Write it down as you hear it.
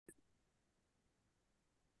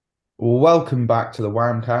Welcome back to the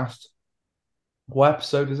WHAMCAST. What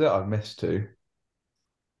episode is it? I've missed two.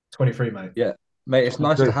 23, mate. Yeah, mate, it's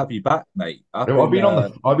nice to 23. have you back, mate. I've I've been been on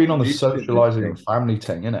the I've been on the missing this socializing and thing. family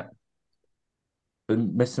thing, innit?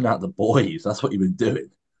 Been missing out the boys. That's what you've been doing.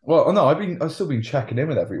 Well, no, I've still been checking in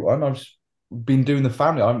with everyone. I've just been doing the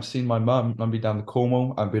family. I haven't seen my mum. I've been down to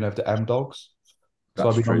Cornwall. I've been over to M Dogs.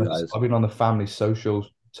 So That's true. That is. I've been on the family social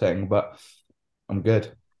thing, but I'm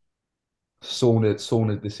good. Sauntered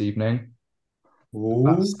this evening. Ooh.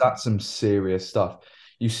 That's some serious stuff.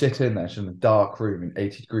 You sit in there just in a dark room in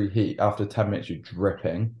 80-degree heat. After 10 minutes, you're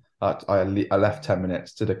dripping. I left 10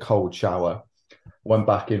 minutes, did a cold shower, went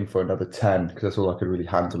back in for another 10 because that's all I could really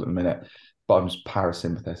handle at the minute. But I'm just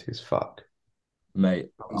parasympathetic as fuck. Mate,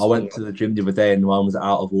 I'm I still went to the gym the other day and mine was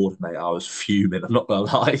out of order, mate. I was fuming. I'm not gonna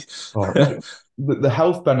lie. Oh, mate. The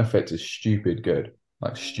health benefits is stupid good.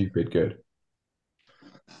 Like, stupid good.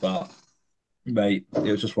 But mate,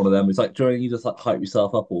 it was just one of them. It's like during you just like hype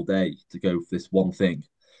yourself up all day to go for this one thing,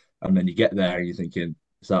 and then you get there and you're thinking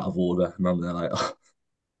it's out of order, and I'm there like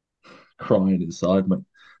crying inside, mate.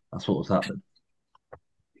 That's what was happening.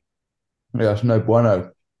 Yeah, it's no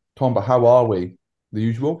bueno. Tom, but how are we? The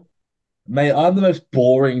usual? Mate, I'm the most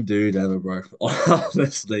boring dude ever, bro.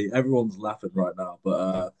 Honestly, everyone's laughing right now,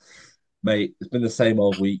 but mate, it's been the same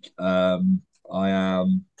old week. I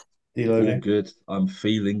am all deloading. good. I'm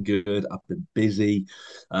feeling good. I've been busy.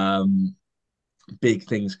 Um, big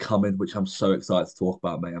things coming, which I'm so excited to talk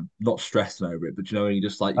about, mate. I'm not stressing over it, but you know, when you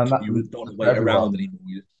just like And you don't want to for wait everyone. around anymore.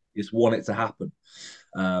 You just want it to happen.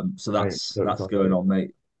 So Mate, totally that's got going you. on,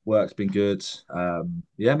 mate. Work's been good.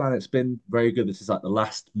 Yeah, man, it's been very good. This is like the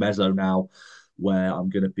last meso now, where I'm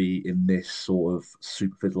going to be in this sort of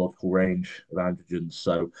super physiological range of androgens.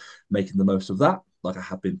 So making the most of that, like I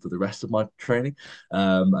have been for the rest of my training.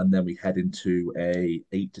 And then we head into a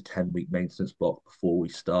 8 to 10 week maintenance block before we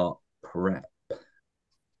start prep.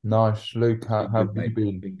 Nice. Luke, It's how been have good, you mate.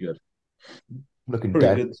 been? Been good. Looking Pretty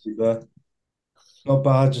dead. good to be fair. Not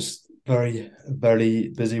bad, just very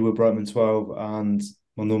busy with Brightman 12 and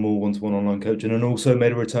my normal one-to-one online coaching, and also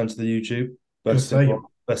made a return to the YouTube. Gonna say,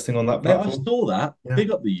 Best thing on that Mate, I platform. saw that. yeah,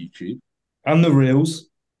 Big up the YouTube And the Reels.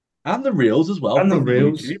 and the reels as well And the from the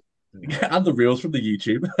Reels. YouTube. And the reels from the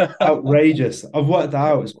YouTube. Outrageous. I've worked that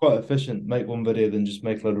out. It's quite efficient. Make one video, then just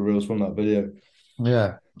make a load of Reels from that video.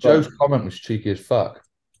 Yeah. Joe's But comment was cheeky as fuck.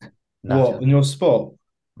 Natty. what, in your spot?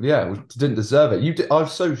 Yeah, we didn't deserve it. You did. I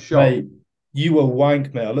was so shocked. Mate, you were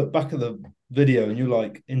wank, mate. I look back at the video and you're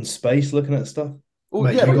like in space looking at stuff. Well,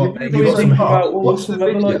 mate, yeah, you but got you're What you are going you got so some thinking heat. fast. about? What's Watch the the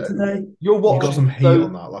weather like video. today? You're You got watching some heat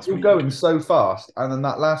on so that last you're week. going so fast, and then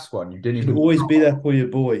that last one, you didn't Should even always be there for your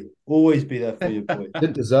boy. Always be there for your boy.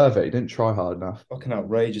 didn't deserve it. You didn't try hard enough. Fucking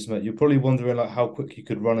outrageous, mate. You're probably wondering like how quick you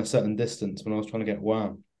could run a certain distance when I was trying to get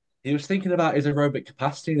wham. He was thinking about his aerobic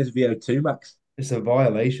capacity and his VO2 max. It's a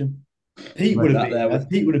violation. Pete would Mate, have that been there there. was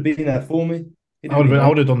Pete would have been there for me. He'd I have would have been been, I like,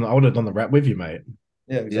 would have done, I would have done the rep with you, mate.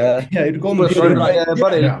 yeah, yeah. exactly. Yeah, he'd have gone Well, with He'd have been you, like, mate. yeah, yeah,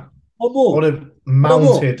 buddy. Yeah, one I would more, have one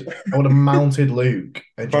more. mounted, I would have mounted Luke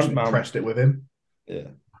and Front just mount. pressed it with him. Yeah,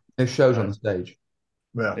 It shows on Uh, the stage.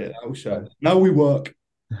 yeah, yeah, that will So, show. Now we work.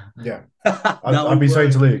 yeah. I'd, Now we I'd be saying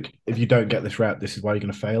work. to Luke, if you don't get this rep, this is why you're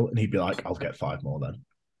going to fail, and he'd be like, "I'll get five more then."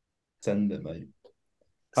 Send it, mate.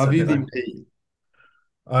 How have Send you it been, then. Pete?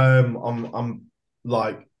 I'm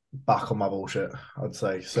like back on my bullshit. I'd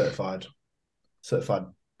say certified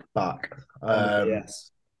back. On the BS.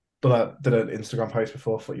 Did an Instagram post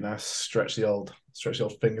before for stretch the old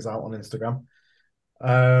fingers out on Instagram.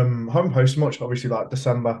 Haven't posted much. Obviously, like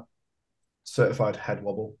December, certified head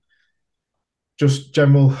wobble. Just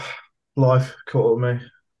general life caught up with me.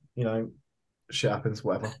 You know, shit happens,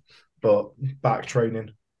 whatever. But back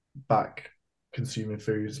training, back consuming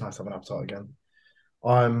food. It's nice to have an appetite again.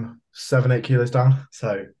 I'm 7, 8 kilos down.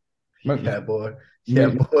 So mate, yeah, boy. Yeah,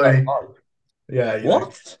 medium prep boy. life. Yeah,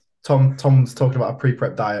 What? Tom's talking about a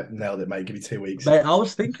pre-prep diet. Nailed it, mate. Give me 2 weeks. Mate, I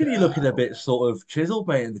was thinking you're looking a bit sort of chiseled,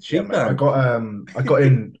 mate, in the Yeah, mate. I cheekbone. got I got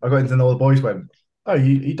into and all the boys went, "Oh,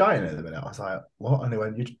 you dying at the minute?" I was like, "What?" And they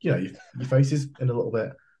went, your face is in a little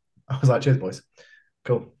bit." I was like, "Cheers, boys,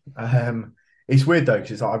 cool." It's weird though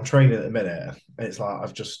because it's like I'm training at the minute, and it's like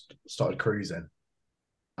I've just started cruising,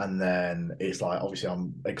 and then it's like obviously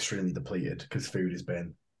I'm extremely depleted because food has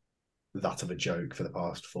been that of a joke for the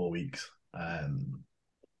past 4 weeks.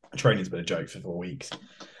 Training's been a joke for 4 weeks.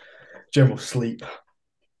 General sleep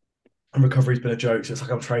and recovery's been a joke. So it's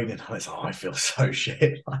like I'm training and it's like, oh, I feel so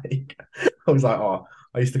shit. Like I was like, oh,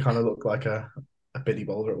 I used to kind of look like a biddy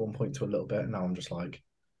boulder at one point to a little bit. And now I'm just like,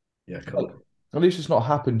 yeah, cool. At least it's not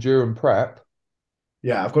happened during prep.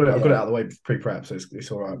 Yeah, I've got it out of the way pre-prep, so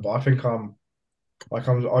it's all right. But I think I'm like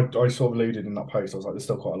I sort of alluded in that post. I was like, there's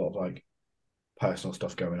still quite a lot of like personal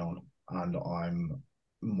stuff going on, and I'm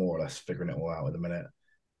more or less figuring it all out at the minute.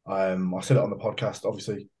 I said it on the podcast.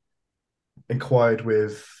 Obviously, inquired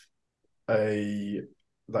with a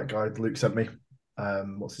that guy Luke sent me.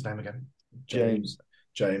 What's his name again? James.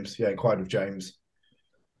 James. Yeah, inquired with James.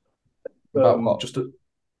 About what?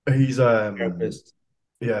 He's Therapist.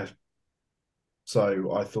 yeah.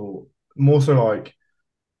 So I thought more so like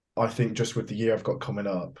I think just with the year I've got coming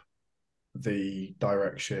up, the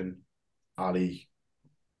direction Ali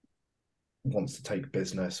wants to take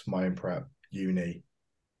business, my own prep, uni,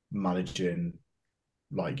 managing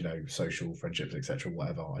like social friendships, etc.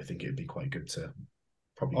 Whatever. I think it'd be quite good to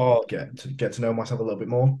probably Oh, get to know myself a little bit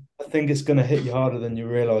more. I think it's going to hit you harder than you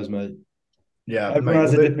realize, mate. Yeah, Everyone mate.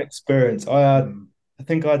 has Well, a different experience. mm, I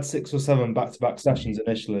think I had 6 or 7 back-to-back sessions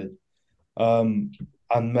initially. And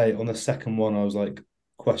mate, on the second one, I was like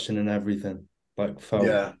questioning everything. Like felt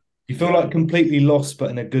yeah, you feel yeah, like completely lost, but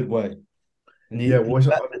in a good way. And yeah. you Well,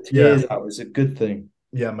 let the yeah, tears out. It's a good thing.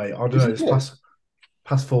 yeah, mate. I don't Is know. he This good?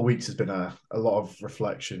 past 4 weeks has been a lot of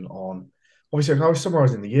reflection on. Obviously, like, I was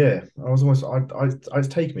summarizing the year. I was almost. It's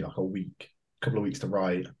taken me like a week, couple of weeks to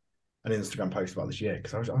write an Instagram post about this year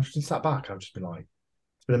because I've just sat back. I've just been like,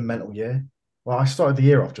 it's been a mental year. Well, I started the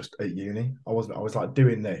year off just at uni. I was like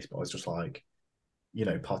doing this, but I was just like,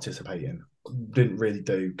 participating. Didn't really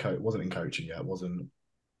wasn't in coaching yet. Wasn't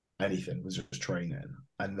anything. Was just training.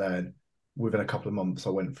 And then within a couple of months, I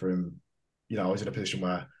went from, I was in a position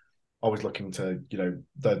where I was looking to,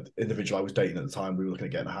 the individual I was dating at the time, we were looking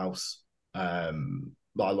at getting a house. I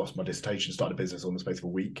lost my dissertation, started a business all in the space of a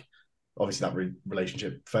week. Obviously, that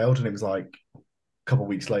relationship failed, and it was like a couple of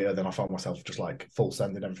weeks later, then I found myself just like full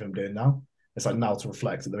send in everything I'm doing now. It's like now to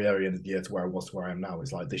reflect at the very end of the year to where I was to where I am now.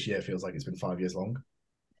 It's like this year feels like it's been 5 years long.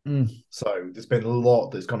 Mm. So there's been a lot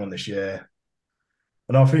that's gone on this year.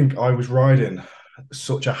 And I think I was riding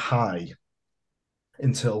such a high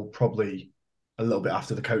until probably a little bit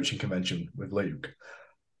after the coaching convention with Luke.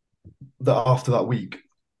 That after that week,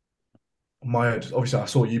 obviously I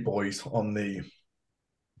saw you boys on the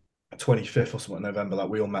 25th or something in November, like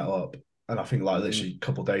we all met up. And I think like literally a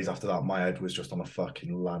couple of days after that, my head was just on a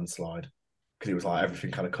fucking landslide because it was like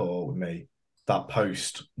everything kind of caught up with me. That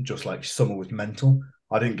post, just like summer was mental.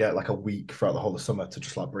 I didn't get like a week throughout the whole of summer to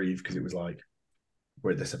just like breathe because it was like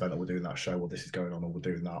we're at this event or we're doing that show or this is going on or we're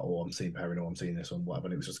doing that or I'm seeing Perrin or I'm seeing this or whatever.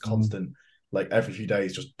 And it was just constant, like every few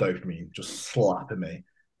days, just dopamine just slapping me.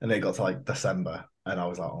 And then it got to like December and I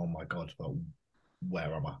was like, oh my God, like,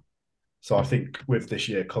 where am I? So I think with this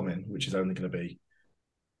year coming, which is only going to be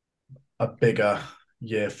a bigger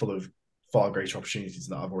year full of far greater opportunities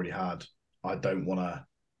than I've already had, I don't want to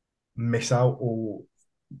miss out or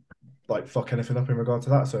like fuck anything up in regard to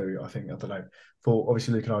that. So I think I don't know. For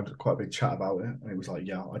obviously Luke and I had quite a big chat about it, and it was like,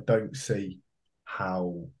 yeah, I don't see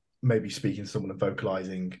how maybe speaking to someone and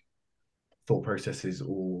vocalizing thought processes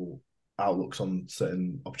or outlooks on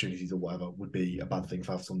certain opportunities or whatever would be a bad thing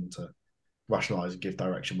for have someone to rationalize and give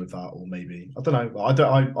direction with that, or maybe I don't know.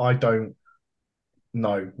 I don't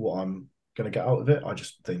know what I'm gonna get out of it. I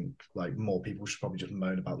just think like more people should probably just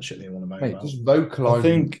moan about the shit they want to moan Mate, about. just I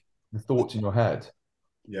vocalizing think, the thoughts in your head.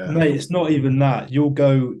 Yeah, mate, it's not even that. You'll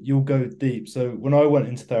go deep. So when I went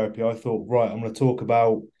into therapy, I thought, right, I'm going to talk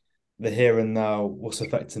about the here and now, what's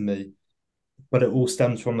affecting me, but it all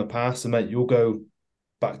stems from the past. So mate, you'll go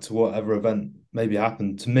back to whatever event maybe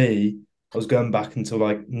happened. To me, I was going back until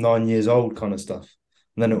like 9 years old kind of stuff.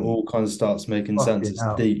 And then it all kind of starts making sense. Fucking It's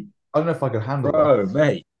hell. deep. I don't know if I could handle that. Bro,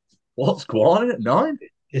 mate, what's going on at 9?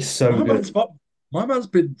 It's so My good. man's my man's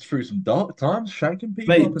been through some dark times, shanking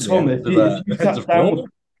people up Mate, in the Tom, if you ends sat of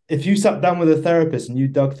down with Cornwall. a therapist and you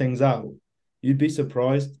dug things out, you'd be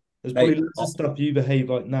surprised. There's probably Mate, lots of stuff you behave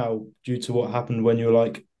like now due to what happened when you were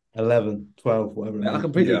like 11, 12, whatever it I may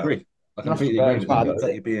completely be. yeah, agree. I That's completely agree, very and it's bad. good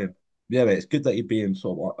that you're being, yeah, mate, it's good that you're being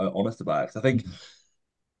sort of honest about it. 'Cause I think Mm.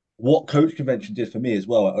 what coach convention did for me as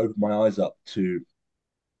well, it opened my eyes up to,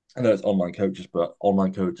 I know it's online coaches, but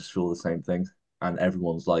online coaches feel the same thing, and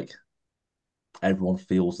everyone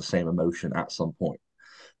feels the same emotion at some point.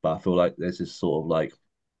 But I feel like there's this sort of like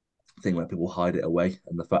thing where people hide it away,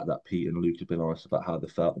 and the fact that Pete and Luke have been honest about how they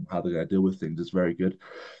felt and how they're going to deal with things is very good.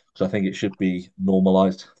 So I think it should be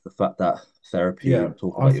normalized. The fact that therapy yeah. and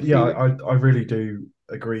talking I about your yeah, feelings. I really do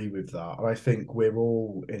agree with that, and I think we're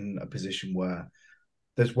all in a position where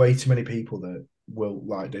there's way too many people that will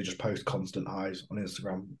like they just post constant highs on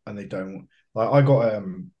Instagram and they don't like I got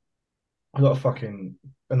a fucking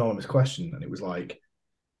anonymous question and it was like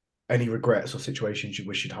any regrets or situations you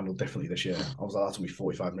wish you'd handled differently this year. I was like, that took me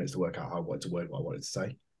 45 minutes to work out how I wanted to word what I wanted to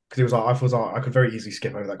say. because it was like I could very easily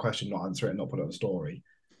skip over that question, not answer it, and not put it on a story.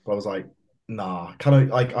 But I was like, nah, kind of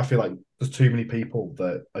like I feel like there's too many people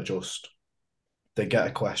that are just they get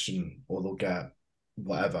a question or they'll get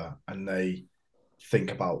whatever, and they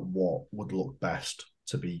think about what would look best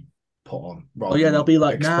to be put on Oh rather yeah, they'll than be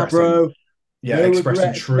like, nah, expressing, bro, yeah, no expressing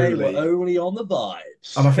regrets, mate. We're truly. only on the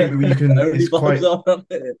And I think vibes. you can, Only vibes on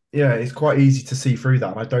it. yeah, it's quite easy to see through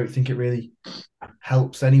that. And I don't think it really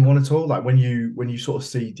helps anyone at all. Like when you sort of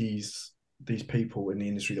see these people in the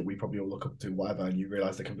industry that we probably all look up to, whatever, and you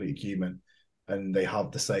realize they're completely human and they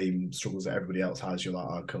have the same struggles that everybody else has, you're like,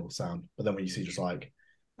 oh, cool, sound. But then when you see just like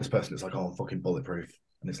this person, it's like, oh, I'm fucking bulletproof,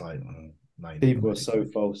 and it's like, oh, no, People are so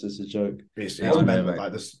false. It's a joke. it's Oh, no, mental. mate.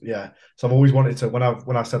 Like this, yeah. So I've always wanted to when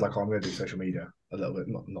I said like, oh, I'm going to do social media a little bit,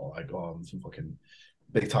 not like, oh, I'm some fucking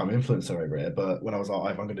big time influencer over here, but when I was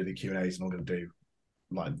like, if I'm going to do Q&As and I'm going to do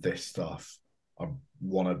like this stuff, I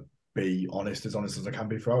want to be honest as I can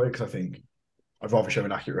be throughout it, because I think I'd rather show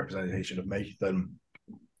an accurate representation of me than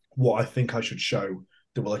what I think I should show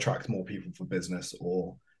that will attract more people for business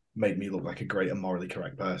or make me look like a great and morally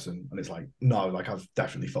correct person. And it's like, no, like I've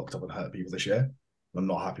definitely fucked up and hurt people this year. I'm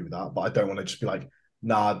not happy with that. But I don't want to just be like,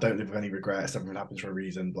 nah, don't live with any regrets. Everything happens for a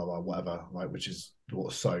reason, blah, blah, whatever. Like, which is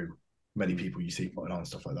what so many people you see putting on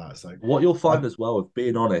stuff like that. So What you'll find as well with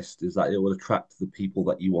being honest is that it will attract the people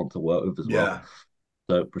that you want to work with as well. yeah.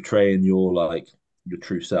 So portraying your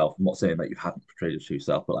true self. I'm not saying that you haven't portrayed your true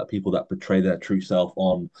self, but like people that portray their true self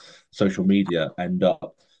on social media end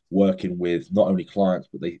up working with not only clients,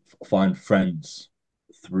 but they find friends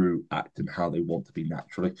through acting how they want to be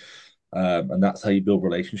naturally. And that's how you build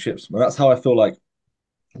relationships. And that's how I feel like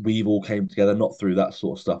we've all came together, not through that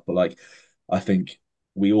sort of stuff, but like I think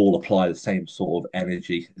we all apply the same sort of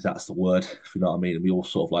energy, if that's the word, if you know what I mean. And we all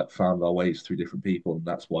sort of like found our ways through different people, and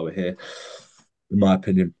that's why we're here, in my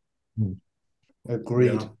opinion.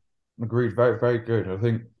 Agreed. Yeah. Agreed. Very, very good. I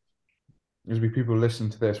think there's be people listening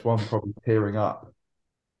to this, one probably tearing up,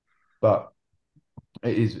 but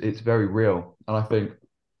it's very real. And I think,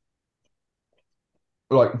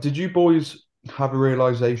 like, did you boys have a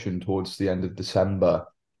realization towards the end of December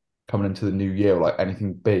coming into the new year, like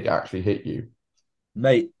anything big actually hit you?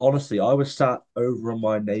 Mate, honestly, I was sat over on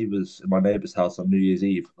my neighbor's house on New Year's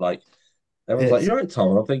Eve. Like everyone's like, It's "You're right,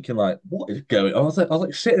 Tom." And I'm thinking, like, what is going on? I was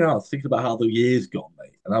like sitting out thinking about how the year's gone,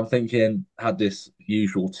 mate. And I'm thinking, had this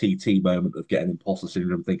usual TT moment of getting imposter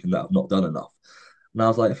syndrome, thinking that I've not done enough. And I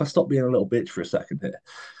was like, if I stop being a little bitch for a second here,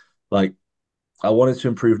 like I wanted to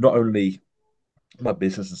improve not only my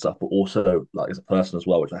business and stuff, but also like as a person as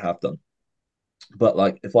well, which I have done. But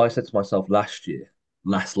like if I said to myself last year,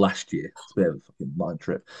 it's a bit of a fucking mind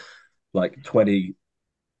trip, like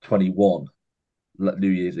 2021, like New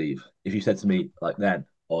Year's Eve, if you said to me like then,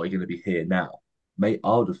 oh, you're gonna be here now, mate,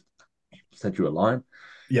 I would have said you a line.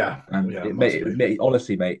 Yeah. And Yeah. it made, Massively. it made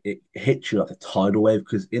honestly, mate, it hits you like a tidal wave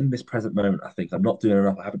because in this present moment, I think I'm not doing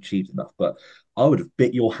enough, I haven't achieved enough, but I would have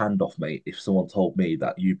bit your hand off, mate, if someone told me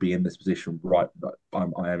that you'd be in this position right that I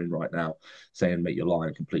am in right now, saying, mate, you're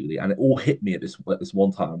lying completely. And it all hit me at this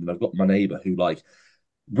one time. And I've got my neighbor who like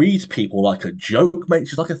reads people like a joke, mate.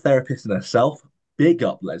 She's like a therapist in herself. Big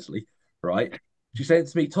up, Leslie, right? She said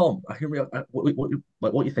to me, Tom, I can real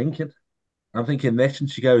what you thinking? I'm thinking this, and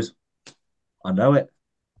she goes, I know it.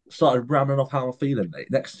 Started rambling off how I'm feeling, mate.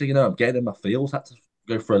 Next thing you know, I'm getting in my feels. Had to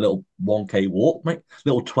go for a little 1K walk, mate.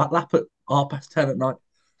 Little twat lap at 10:30 at night.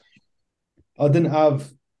 I didn't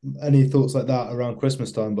have any thoughts like that around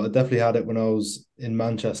Christmas time, but I definitely had it when I was in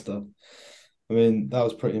Manchester. I mean, that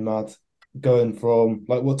was pretty mad. Going from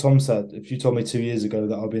like what Tom said, if you told me 2 years ago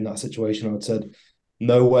that I'd be in that situation, I would said,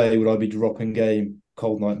 no way would I be dropping game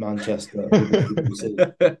cold night Manchester with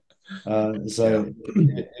the BBC. So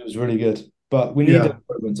Yeah. it was really good. But we need Yeah.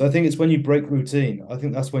 improvements. I think it's when you break routine. I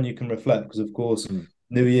think that's when you can reflect because, of course, Mm.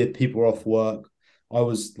 New Year people are off work. I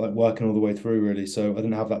was like working all the way through really, so I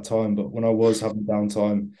didn't have that time. But when I was having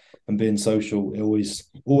downtime and being social, it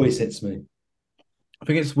always hits me. I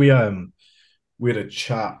think it's we had a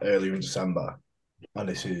chat earlier in December, and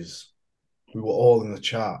we were all in the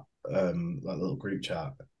chat, like little group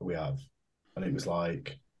chat that we have, and it was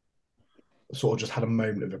like sort of just had a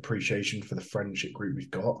moment of appreciation for the friendship group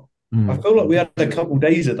we've got. I feel like we had a couple of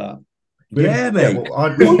days of that. Yeah, Yeah, mate. well, I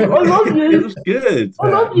I love It you. was good. I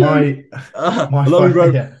love you. I love you, bro.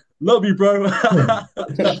 yeah. Love you, bro.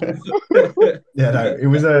 Yeah, no, it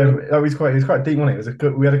was quite deep, wasn't it? It was a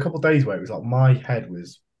good, we had a couple of days where it was like my head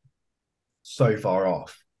was so far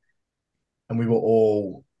off, and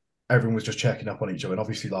everyone was just checking up on each other. And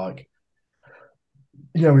obviously, like,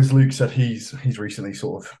 as Luke said, he's recently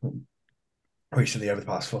over the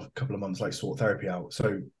past couple of months, like, sort therapy out.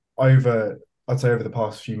 So over I'd say over the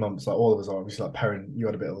past few months, like all of us are obviously like Perrin, you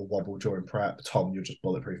had a bit of a wobble during prep. Tom, you're just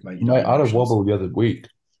bulletproof, mate. You don't Mate, have I had a emotions. wobble the other week.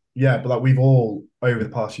 Yeah, but like we've all over the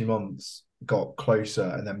past few months got closer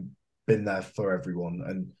and then been there for everyone.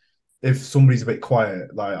 And if somebody's a bit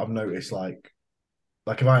quiet, like I've noticed, like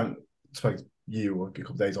if I haven't spoken to you or a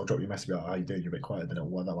couple of days, I'll drop you a message about how you doing. You're a bit quiet, then or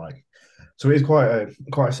whatever. Like, so it is quite a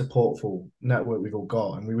supportful network we've all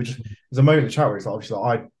got. And we were just there's a moment in the chat where it's like, obviously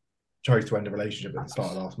like, I chose to end a relationship at the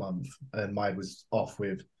start of last month, and mine was off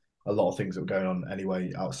with a lot of things that were going on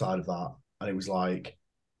anyway outside of that. And it was like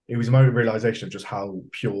it was a moment of realization of just how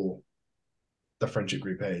pure the friendship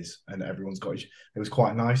group is, and everyone's got each. It was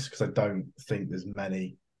quite nice because I don't think there's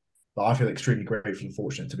many. But I feel extremely grateful and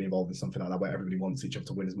fortunate to be involved in something like that where everybody wants each other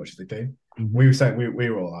to win as much as they do. Mhm. We were saying we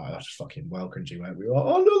were all like, "I just fucking welcomed you, mate." We were like,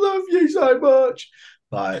 "Oh, I love you so much."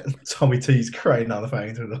 Like Tommy T's crying on the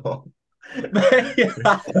phone through the hall. No,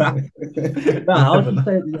 I was just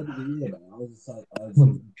saying at the end of the year, I was just like, I just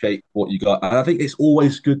appreciate what you got. And I think it's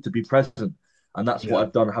always good to be present. And that's what Yeah.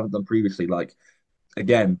 I've done, I haven't done previously. Like,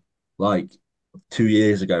 again, like 2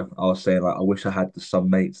 years ago, I was saying, like, I wish I had some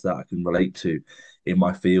mates that I can relate to in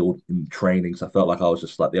my field, in training. So I felt like I was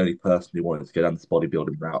just like the only person who wanted to go down this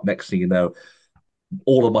bodybuilding route. Next thing you know,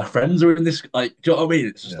 all of my friends are in this. Like, do you know what I mean?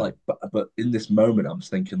 It's just Yeah. like, but in this moment, I'm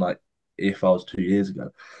just thinking, like, if I was 2 years ago,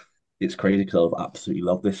 it's crazy because I absolutely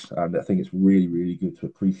love this, and I think it's really, really good to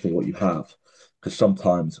appreciate what you have, because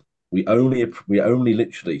sometimes we only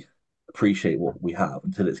literally appreciate what we have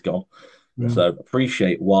until it's gone. Mm. So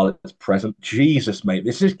appreciate while it's present. Jesus, mate,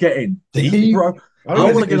 this is getting deep, Deep. bro. I I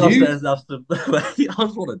mean, want to get You? upstairs and have some. I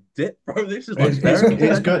just want to dip, bro. This is like it's therapy it's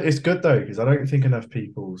session. good. It's good though because I don't think enough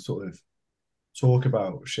people sort of talk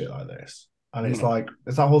about shit like this, and it's Mm. like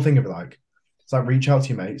it's that whole thing of like it's like reach out to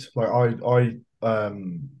your mates. Like I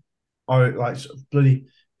like bloody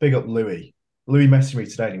big up Louis. Louis messaged me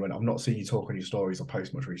today and he went, "I've not seen you talk on your stories or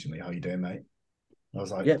post much recently. How you doing, mate?" I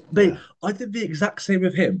was like, Yeah, mate, "Yeah, I did the exact same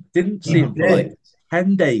with him. Didn't see you him for like did,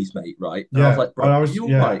 10 days, mate, right? And I was yeah." like, bro, And are I was, you all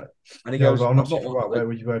yeah, right? And he yeah. I was goes, like, "I'm not I'm too not far. like, Where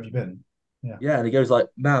have you been?" Yeah, yeah. And he goes like,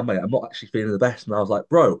 nah, mate, I'm not actually feeling the best. And I was like,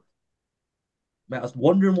 bro, mate, I was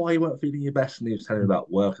wondering why you weren't feeling your best. And he was telling me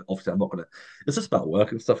about work. Obviously, I'm not gonna. It's just about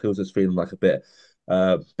work and stuff. He was just feeling like a bit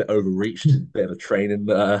overreached, a bit of a training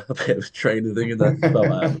thing in there.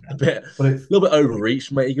 Felt a but it's little bit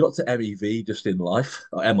overreached, mate. He got to MEV just in life,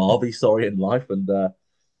 or MRV, sorry, in life, and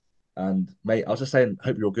mate, I was just saying,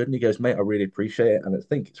 hope you're all good. And he goes, mate, I really appreciate it, and I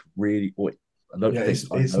think it's really, I don't yeah, think I it's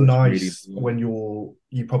know it's really nice important. when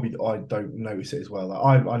you probably I don't notice it as well.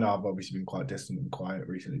 Like I know I've obviously been quite distant and quiet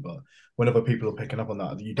recently, but when other people are picking up on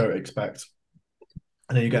that you don't expect,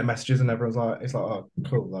 and then you get messages and everyone's like, it's like, oh,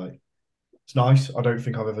 cool, like it's nice. I don't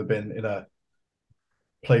think I've ever been in a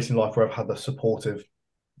place in life where I've had the supportive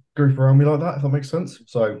group around me like that, if that makes sense.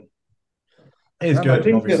 So it is No, I mate, good,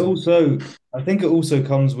 and think it obviously, also, I think it also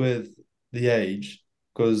comes with the age,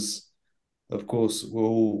 because of course we're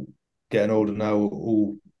all getting older now, we're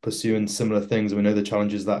all pursuing similar things, and we know the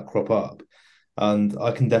challenges that crop up. And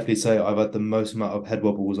I can definitely say I've had the most amount of head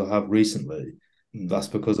wobbles I have recently. That's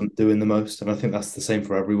because I'm doing the most, and I think that's the same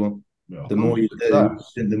for everyone. yeah, The more you do, 100%. I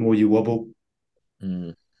think the more you wobble.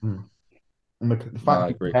 mm, Mm. And the no, fact I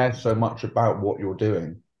you agree. care so much about what you're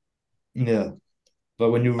doing. Yeah,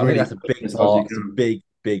 but when you're I think really that's a pushing big as hard as you part. It's a can. big,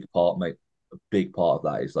 big part, mate. A big part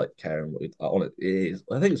of that is like caring what on it is.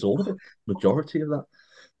 I think it's all of it. Majority of that.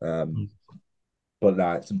 Um, Mm. but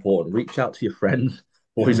nah, it's important. Reach out to your friends,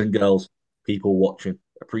 boys yeah, and girls, people watching.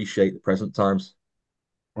 Appreciate the present times.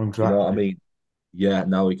 You know what I Exactly. mean? Yeah.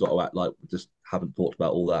 Now we got to act like we just haven't thought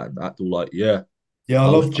about all that and act all like, yeah, Yeah, I I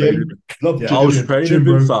was love training. gym. Love yeah, I was gym. training gym, big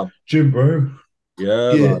bro, fam. gym, bro.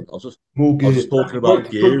 Yeah, Yeah, man. more I was gear. just talking about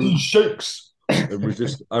gear Protein shakes. and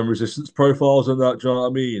resistance profiles and that. Do you know what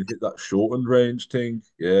I mean? Hit that shortened range thing.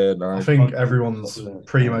 Yeah, I nice. think everyone's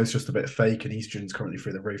primo's just a bit fake, and estrogen's currently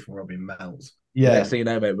through the roof, and Robbie melts. Yeah, Yeah, so you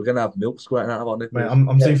know, mate, we're gonna have milk squirting out of our Mate, nipples.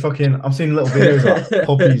 I'm yeah. seeing I'm seeing little videos of like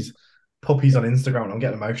puppies on Instagram, and I'm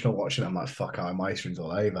getting emotional watching it. I'm like, fuck, my estrogen's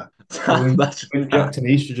all over. We're That's injecting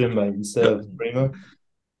estrogen, mate, instead of primo.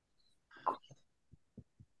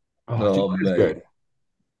 Oh, do you oh know what is mate, good?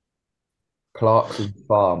 Clarkson's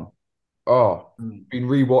Farm. Oh, Mm. been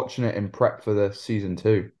rewatching it in prep for the season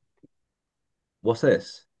two. what's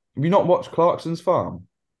this? Have you not watched Clarkson's Farm?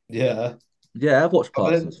 Yeah. Yeah, I've watched Are they?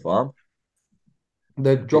 Clarkson's Farm.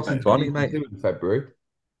 They're It's dropping funny, season mate. two in February.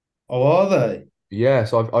 Oh, are they? Yeah,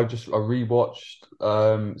 so I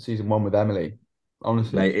rewatched season one with Emily.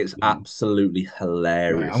 Honestly, Mate, it's absolutely Mate,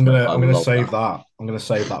 hilarious, mate. I I'm gonna love save that. that. I'm gonna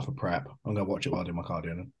save that for prep. I'm gonna watch it while I do my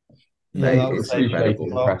cardio. Yeah, Mate, that'll it's save you appreciate doing it incredible.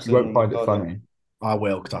 in prep. You won't Clarkson find it Ricardo. funny. I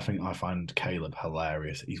will because I think I find Caleb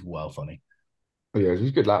hilarious. He's well funny. Oh, yeah, he's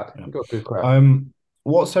a good lad. Yeah. He's got good crack.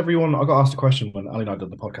 What's everyone? I got asked a question when Ali and I did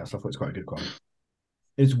the podcast. I thought it's quite a good one.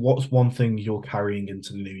 Is what's one thing you're carrying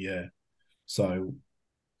into the new year? So,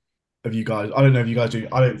 have you guys? I don't know if you guys do.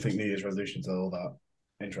 I don't think New Year's resolutions are all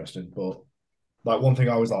that interesting, but like one thing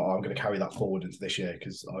I was like, oh, I'm going to carry that forward into this year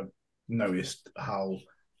because I've noticed how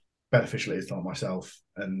beneficial it is to myself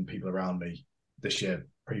and people around me this year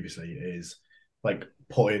previously is like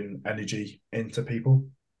putting energy into people.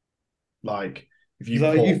 Like if Is you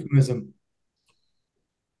that a put, euphemism?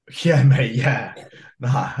 yeah, mate, yeah,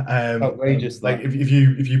 nah, Outrageous like that.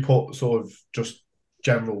 if you put sort of just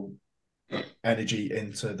general energy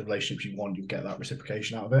into the relationships you want, you'll get that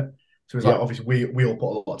reciprocation out of it. So it's like Yeah. obviously we all put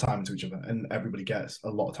a lot of time into each other, and everybody gets a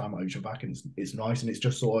lot of time out of each other back, and it's nice, and it's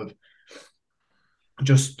just sort of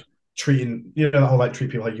just treating that whole like treat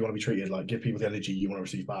people like you want to be treated, like give people the energy you want to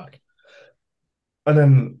receive back. And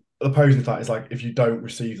then the opposing to that is like if you don't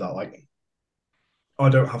receive that, like I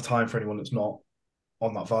don't have time for anyone that's not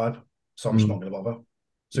on that vibe, so I'm just not Mm. going to bother.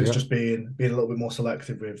 So it's Yeah. just being a little bit more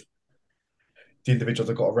selective with the individuals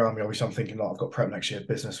I've got around me. Obviously, I'm thinking like I've got prep next year,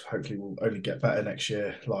 business hopefully will only get better next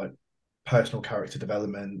year, like personal character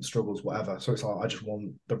development, struggles, whatever. So it's like I just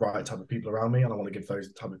want the right type of people around me, and I want to give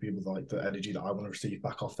those type of people like the energy that I want to receive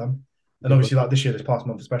back off them. And Yeah. obviously, like this year, this past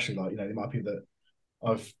month, especially, like the amount of people that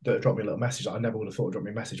have dropped me a little message that I never would have thought would drop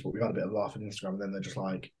me a message, but we've had a bit of a laugh on Instagram, and then they're just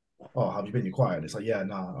like, "Oh, have you been? You're quiet." And it's like, "Yeah,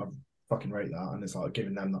 nah, I fucking rate that," and it's like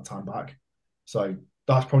giving them that time back. So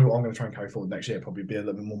that's probably what I'm going to try and carry forward next year. Probably be a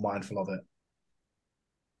little bit more mindful of it.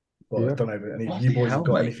 But I Yeah. don't know if any of you Bloody boys have hell,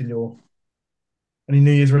 got mate. anything any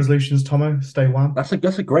New Year's resolutions, Tomo? Stay one. That's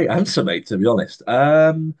a great answer, mate, to be honest.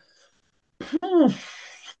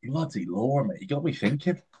 Bloody Lord, mate. You got me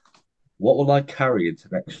thinking. What will I carry into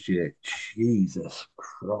next year? Jesus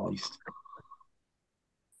Christ.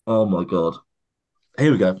 Oh my God.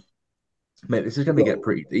 Here we go. Mate, this is going to get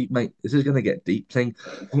pretty deep, mate. This is going to get deep thing.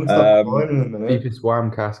 I'm gonna start Um, crying in a minute. Deepest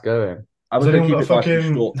WHAMCAST going. I'm Has going to anyone keep got a it nice and fucking?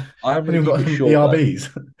 short. I'm going to Anyone keep got it some short, though. ERBs?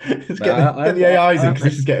 It's Mate, get the AIs in I because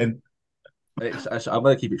this is getting. I'm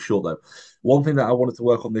going to keep it short, though. One thing that I wanted to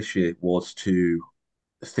work on this year was to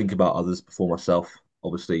think about others before myself.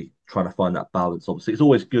 Obviously, trying to find that balance. Obviously, it's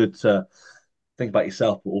always good to think about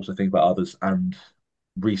yourself, but also think about others. And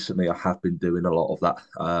recently, I have been doing a lot of that.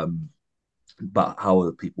 About how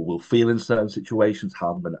other people will feel in certain situations,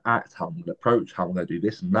 how I'm going to act, how I'm going to approach, how I'm going to do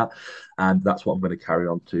this and that. And that's what I'm going to carry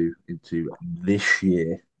on to into this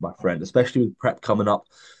year, my friend, especially with prep coming up.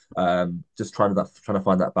 Just trying to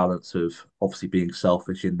find that balance of obviously being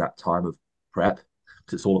selfish in that time of prep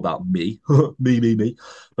because it's all about me, me,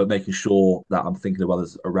 but making sure that I'm thinking of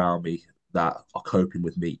others around me that are coping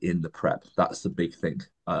with me in the prep. That's the big thing.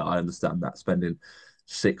 I understand that spending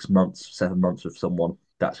 6 months, 7 months with someone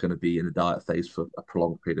that's going to be in a diet phase for a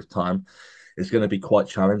prolonged period of time is going to be quite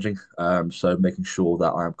challenging. So making sure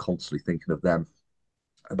that I am constantly thinking of them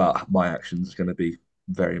about my actions is going to be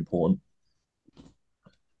very important.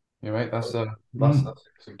 Yeah, mate, Mm.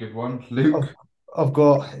 that's a good one. I've, Luke. I've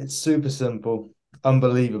got it's super simple,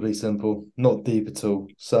 unbelievably simple, not deep at all,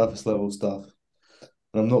 surface level stuff.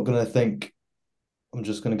 And I'm not gonna think. I'm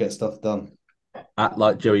just gonna get stuff done. Act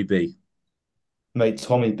like Joey B. Mate,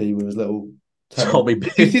 Tommy B with his little tennis. Tommy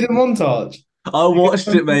Did you B. see the montage? I watched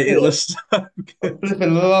it, mate. It was so I good.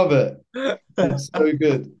 flipping love it. It's so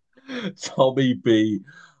good. Tommy B.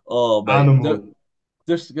 Oh, mate. Animal.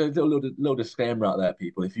 Just to go do a little disclaimer out there,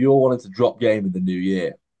 people. If you're wanting to drop game in the new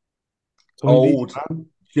year, Tommy B, old man.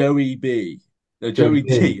 Joey B, no, Joey Joey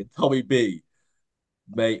B. D and Tommy B,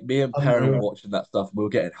 mate, me and Perrin were Unreal. watching that stuff and we were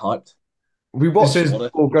getting hyped. We This watched it is What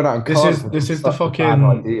a all going out in this Cardiff. is And this it's is the such a bad fucking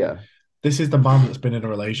idea. this is the man that's been in a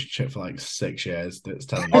relationship for like 6 years that's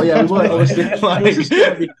telling Oh us yeah, we this. were obviously it was Like, just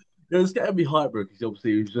getting me it was getting me hyped, bro, because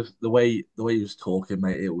obviously it was just the way he was talking,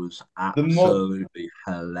 mate, it was The mo absolutely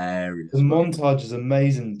the hilarious, bro. montage is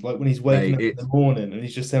amazing. Like when he's waking Mate, up in the it's morning and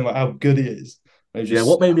he's just saying like how good he is. And he's yeah, just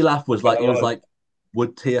what made me laugh was like yeah, it was like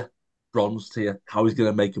wood tier, bronze tier, how he's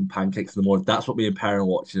gonna make him pancakes in the morning. That's what me and Perrin were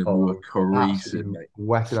watching and we were Oh, creasing, absolutely mate.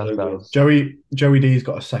 wetting so good. ourselves. Joey D's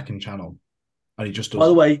got a second channel, and he just By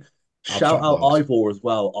the does way, shout abstract out vlogs. Ivor as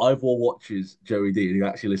well. Ivor watches Joey D and he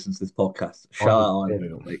actually listens to this podcast. I Shout was out Ivor,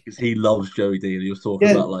 in. mate, because he loves Joey D and he was talking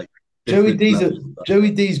Yeah, about like fitness levels and stuff.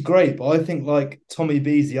 Joey D's great, but I think like Tommy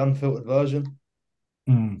B's the unfiltered version.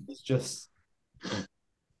 Mm. He's just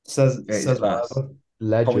Yeah, it's says class. whatever.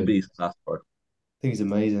 I Tommy Legend. B's class, bro. think he's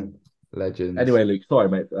amazing. Legends. Anyway, Luke, sorry,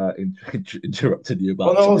 mate, interrupted you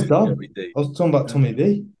Oh about no, I was done. Joey D. I was talking about Tommy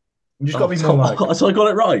B. You just got Oh, to be more like, so I got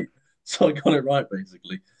it right. So I got it right,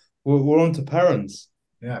 basically. We're on to parents.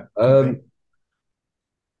 yeah, complete. Um,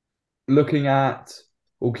 looking at,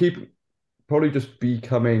 we'll keep probably just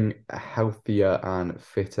becoming a healthier and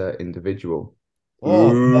fitter individual.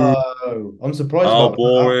 Oh Ooh, no, I'm surprised how about that.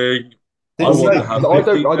 boring. I Didn't Well, want to no, say. have I don't,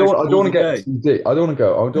 15 I don't, press I don't calls want a to get day. too deep. I don't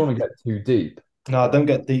want to get too deep. No, don't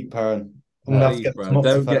get deep, Perrin. I'm gonna No, have to Please, get bro. some up to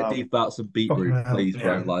Don't for get now. deep about some Fucking beetroot. hell. Please,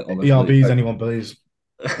 bro. Yeah. Like, honestly. ERBs, anyone believes.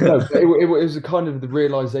 no, but it was a kind of the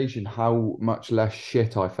realization how much less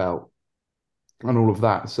shit I felt and all of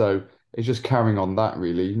that. So it's just carrying on that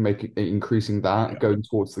really, making increasing that, Yeah. going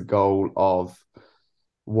towards the goal of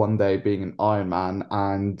one day being an Ironman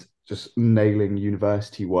and just nailing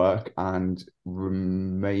university work and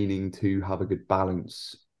remaining to have a good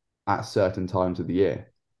balance at certain times of the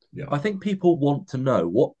year. Yeah. I think people want to know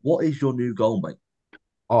what is your new goal, mate?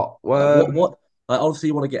 Oh, Like, well, like, obviously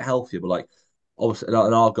you want to get healthier, but like, obviously,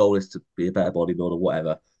 and our goal is to be a better bodybuilder,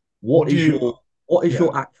 whatever. What What do is you, what is yeah.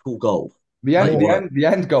 your actual goal? the Like, end, you the What want to, end, the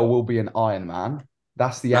end goal will be an Ironman.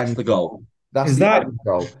 That's the that's end the goal. goal. That's Is the that end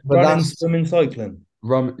goal. But running, that's swimming, cycling?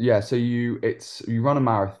 run. Yeah. So you run a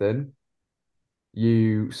marathon.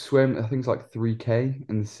 You swim, I think it's like 3K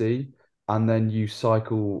in the sea, and then you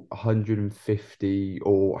cycle 150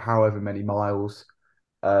 or however many miles.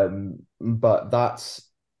 But that's,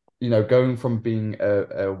 going from being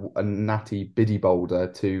a natty biddy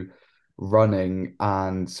boulder to running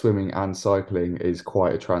and swimming and cycling is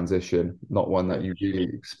quite a transition, not one that you really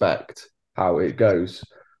expect how it goes.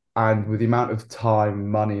 And with the amount of time,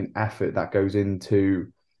 money, and effort that goes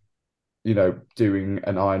into doing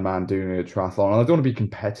an Ironman, doing a triathlon. And I don't want to be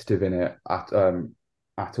competitive in it at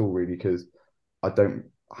all, really, because I don't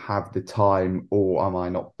have the time or am I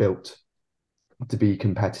not built to be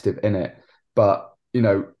competitive in it. But,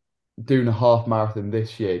 doing a half marathon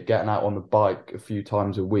this year, getting out on the bike a few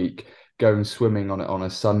times a week, going swimming on it on a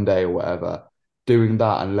Sunday or whatever, doing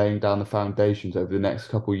that and laying down the foundations over the next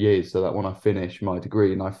couple of years so that when I finish my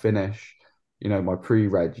degree and I finish, my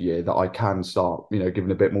pre-reg year, that I can start, giving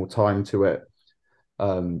a bit more time to it.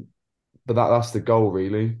 Um, but that's the goal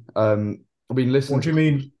really. I've been listening What do to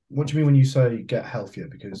you mean? What do you mean when you say get healthier?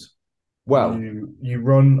 Because well, you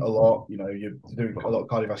run a lot. You're doing a lot of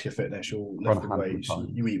cardiovascular fitness. You're run a lifting handful of weights. times.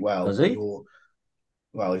 You eat well. Does he? You're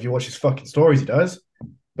well. If you watch his fucking stories, he does.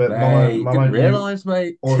 But Mate, didn't you realize,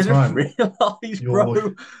 mate. all the Didn't time. realize, You're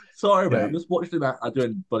bro. Sorry, you mate. know. I'm just watching that. I'm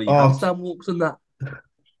doing bloody Oh, handstand walks and that.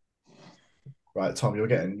 right, Tom. You're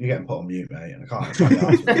getting put on mute, mate. And I can't be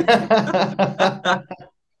asked with you.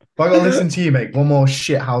 If I got to listen to you make one more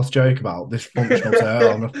shit house joke about this functional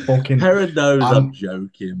turtle, I'm gonna fucking. Heron knows I'm I'm.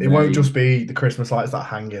 joking, It won't mate. just be the Christmas lights that are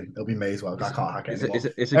hanging. It'll be me as well. I can't hack it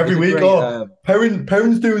anymore. It's Every a week, great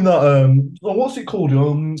Perrin's doing that. Oh, what's it called?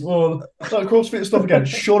 That CrossFit stuff again.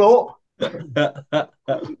 Shut up.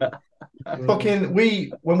 Fucking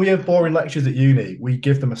when we have boring lectures at uni, we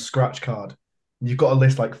give them a scratch card. You've got to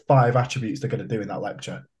list like 5 attributes they're going to do in that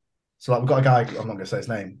lecture. So like we've got a guy, I'm not going to say his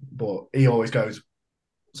name, but he always goes.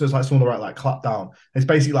 So it's like someone to write like clap down. It's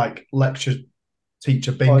basically like lecture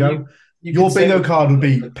teacher Oh, bingo. you Your could say bingo card would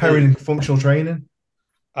be the Perrin P functional training.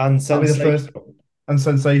 and That'd be the first sensational. and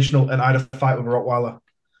sensational. And I had a fight with a Rottweiler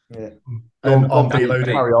Yeah. and Go on on, Hey, deloading.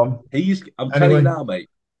 carry on. I'm telling you Anyway, now, mate.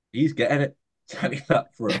 He's getting it. Telling you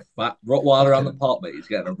that for a fact. Rottweiler around the fucking park, mate. He's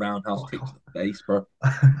getting a roundhouse fuck kick to off. the face, bro.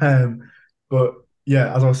 But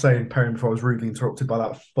yeah, as I was saying, Perrin, before I was rudely interrupted by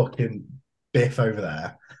that fucking biff over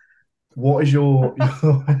there. What is your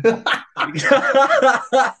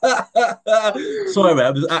Sorry, mate.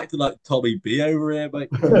 I'm just acting like Tommy B over here, mate.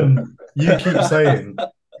 you keep saying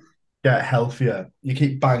get healthier. You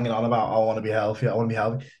keep banging on about I want to be healthier. I want to be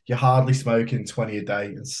healthy. You're hardly smoking 20 a day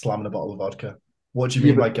and slamming a bottle of vodka. What do you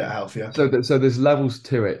Yeah, mean but by get healthier? so there's levels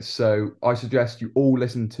to it. So I suggest you all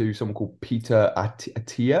listen to someone called Peter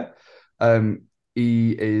Attia. Um,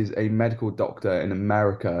 he is a medical doctor in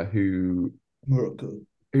America Morocco.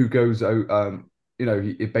 who goes out.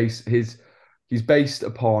 He's based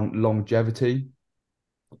upon longevity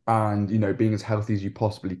and being as healthy as you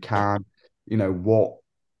possibly can. You know what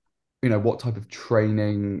what type of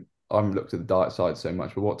training. I haven't looked at the diet side so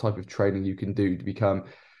much, but what type of training you can do to become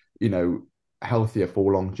you know, healthier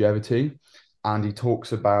for longevity. And he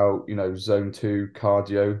talks about, zone two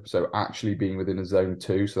cardio. So actually being within a zone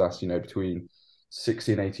two. So that's, between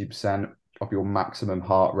 60 and 80% of your maximum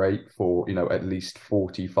heart rate for, at least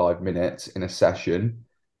 45 minutes in a session.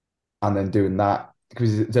 And then doing that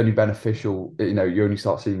because it's only beneficial, you only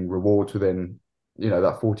start seeing rewards within,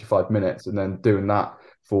 that 45 minutes and then doing that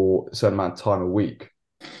for a certain amount of time a week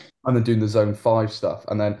and then doing the zone five stuff.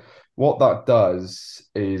 And then what that does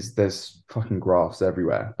is there's fucking graphs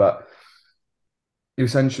everywhere, but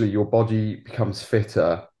essentially your body becomes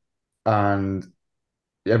fitter and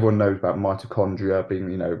everyone knows about mitochondria being,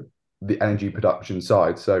 the energy production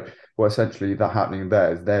side. So what essentially that happening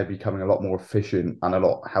there is they're becoming a lot more efficient and a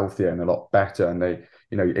lot healthier and a lot better. And they,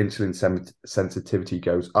 insulin sensitivity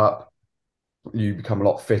goes up. You become a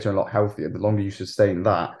lot fitter and a lot healthier. The longer you sustain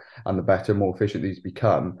that and the better, more efficient these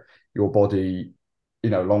become, your body,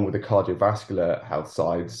 along with the cardiovascular health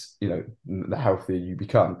sides, the healthier you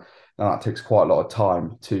become. And that takes quite a lot of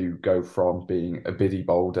time to go from being a biddy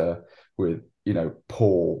boulder with,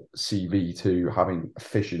 poor CV to having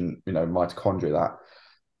efficient, mitochondria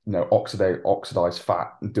that, oxidize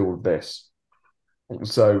fat and deal with this.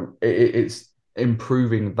 So it's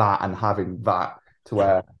improving that and having that to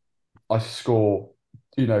where I score,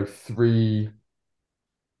 three,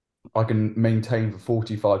 I can maintain for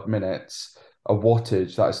 45 minutes a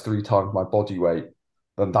wattage that is 3 times my body weight,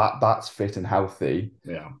 then that's fit and healthy.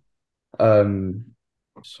 Yeah.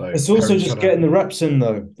 So it's also just getting the reps in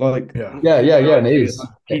though. Like yeah, and it is.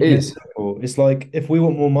 Simple. It's like if we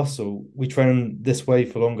want more muscle, we train this way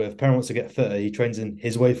for longer. If Perrin wants to get fitter, he trains in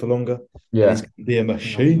his way for longer. Yeah, he's going to be a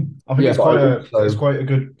machine. I think it's quite a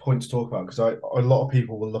good point to talk about because a lot of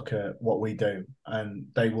people will look at what we do and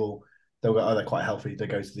they'll go, oh, they're quite healthy. They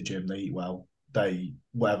go to the gym, they eat well, they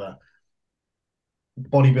whatever.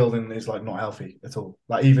 Bodybuilding is like not healthy at all.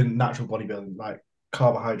 Like even natural bodybuilding, like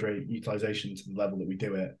carbohydrate utilization to the level that we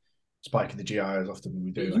do it, spiking the GI as often as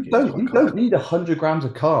we do. You don't need 100 grams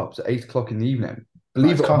of carbs at 8 o'clock in the evening.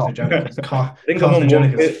 Believe it or not. I think I'm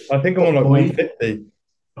on like 150.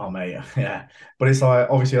 Oh mate, yeah. But it's like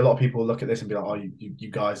obviously a lot of people look at this and be like, oh, you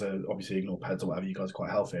guys are obviously ignore peds or whatever. You guys are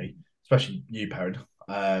quite healthy, especially you, Perrin.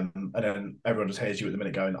 And then everyone just hears you at the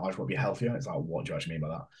minute going, I just want to be healthier. It's like, what do you actually mean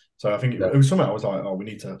by that? So I think it was something I was like, oh, we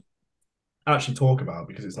need to actually talk about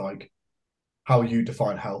because it's like how you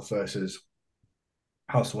define health versus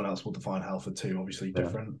how someone else will define health are two obviously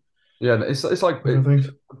different. Yeah, it's like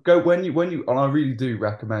go when you and I really do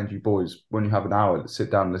recommend you boys when you have an hour to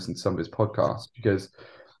sit down and listen to some of his podcasts because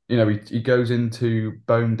he goes into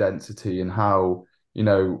bone density and how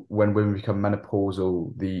when women become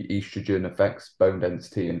menopausal the estrogen affects bone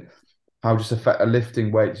density and how just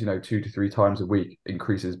lifting weights 2 to 3 times a week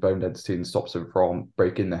increases bone density and stops them from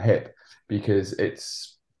breaking the hip because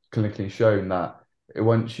it's clinically shown that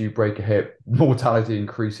once you break a hip, mortality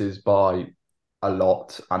increases by a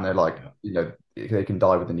lot, and they're like, they can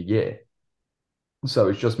die within a year. So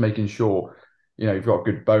it's just making sure, you've got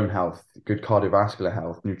good bone health, good cardiovascular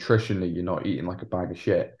health, nutritionally, you're not eating like a bag of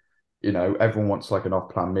shit. Everyone wants like an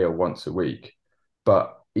off-plan meal once a week,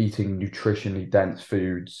 but eating nutritionally dense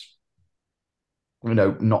foods,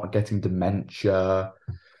 not getting dementia,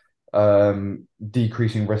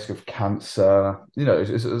 decreasing risk of cancer,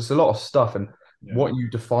 it's a lot of stuff. And what you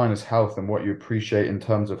define as health and what you appreciate in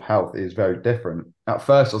terms of health is very different. At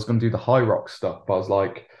first, I was going to do the high rock stuff, but I was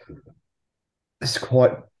like, it's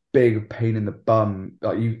quite big pain in the bum.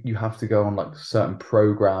 Like you have to go on like a certain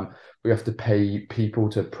program. We have to pay people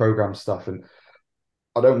to program stuff, and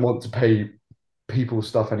I don't want to pay people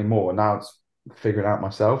stuff anymore. Now it's figuring out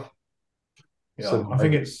myself. Yeah, so I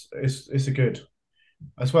think it's a good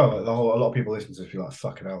as well. Like a lot of people listen to this be like,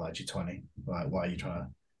 "Fucking hell, like you're 20. Like, why are you trying to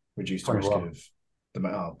reduce the risk of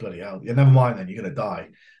the bloody hell? Yeah, never mind. Then you're gonna die.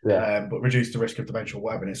 Yeah. But reduce the risk of dementia or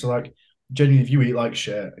whatever. And it's like genuinely, if you eat like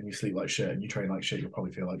shit and you sleep like shit and you train like shit, you'll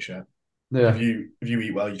probably feel like shit. Yeah. If you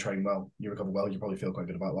eat well, you train well, you recover well, you probably feel quite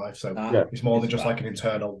good about life. So it's more than just like an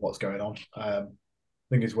internal what's going on. I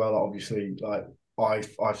think as well, obviously, like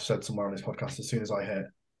I've said somewhere on this podcast, as soon as I hit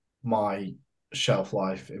my shelf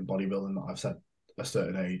life in bodybuilding, I've said a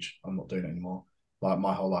certain age, I'm not doing it anymore. Like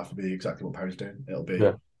my whole life will be exactly what Perry's doing. It'll be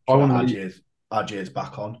I want to add years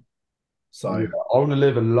back on. So I want to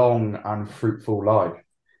live a long and fruitful life.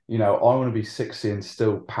 I want to be 60 and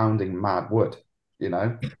still pounding mad wood.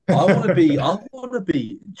 I want to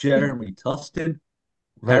be Jeremy Tustin,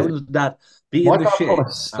 Perrin's dad, beating the shit. On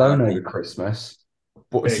a stone over Christmas.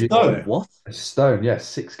 What? A stone, yeah,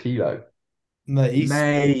 6 kilo.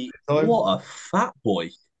 Mate, what a fat boy.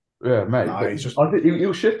 Yeah, mate. No, I think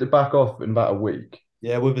he'll shift it back off in about a week.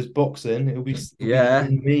 Yeah, with his boxing, it'll be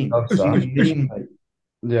mean. Mean, mate.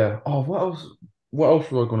 Yeah. Oh, what else? What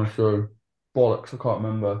else was I going to show? Bollocks, I can't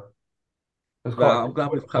remember. I'm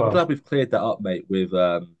glad we've cleared that up, mate, with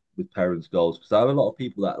Perrin's goals because I have a lot of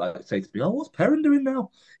people that like say to me, "Oh, what's Perrin doing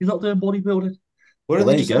now? He's not doing bodybuilding."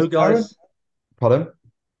 There you go, guys. Pardon?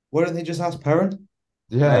 Why don't they just ask Perrin?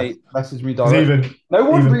 Yeah, message me directly. No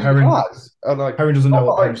one really has. And like, Perrin doesn't know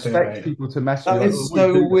what I expect people to message me. That is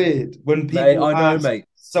so weird. When people ask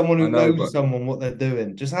someone who knows someone what they're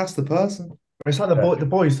doing, just ask the person. It's like the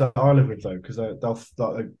boys that I live with though, because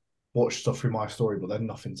they'll watch stuff through my story, but they're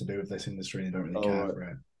nothing to do with this industry and they don't really care for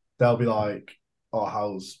it. They'll be like, "Oh,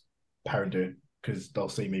 how's parent doing because they'll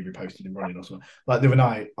see me reposting him running or something. Like the other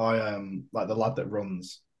night, I like the lad that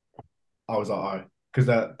runs, I was like, oh, because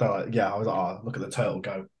they're like, yeah, I was like, oh, look at the turtle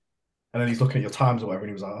go, and then he's looking at your times or whatever, and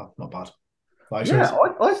he was like, oh, not bad. Like, so Yeah,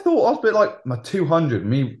 I thought I was a bit like my 200,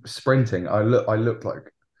 me sprinting. I looked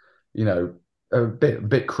like, you know, a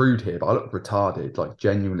bit crude here, but I looked retarded. Like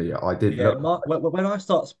genuinely, I did Yeah, look. when I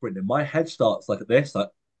start sprinting, my head starts like this, like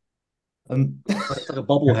And it's like a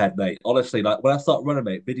bobblehead, mate. Honestly, like when I start running,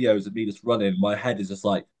 mate, videos of me just running, my head is just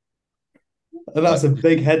like, that's a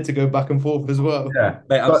big head to go back and forth as well. Yeah,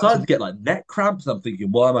 mate, I'm but starting to get like neck cramps. I'm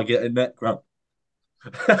thinking, why am I getting neck cramp?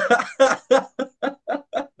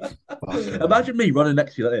 fucking hell. Imagine me running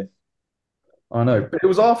next to you like this. I know. But it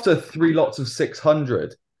was after three lots of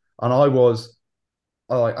 600, and I was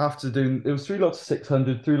like after doing it was three lots of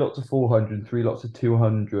 600, three lots of 400, three lots of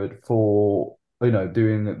 200 for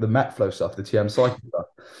doing the Metflow stuff, the TM cycle stuff,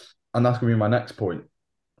 and that's gonna be my next point.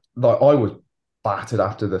 Like I was battered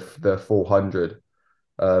after the 400.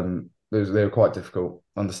 They were quite difficult,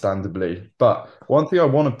 understandably. But one thing I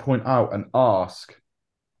want to point out and ask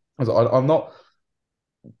is I'm not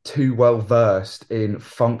too well versed in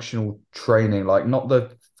functional training, like not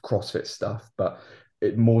the CrossFit stuff, but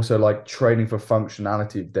it more so like training for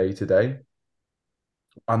functionality of day to day.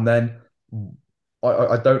 And then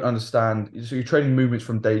I don't understand. So you're training movements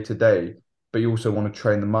from day to day, but you also want to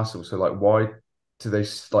train the muscle. So like, why do they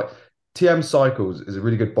like TM Cycles is a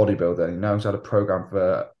really good bodybuilder. He knows how to program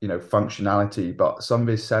for functionality, but some of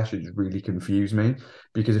his sessions really confuse me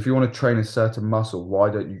because if you want to train a certain muscle, why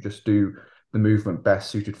don't you just do the movement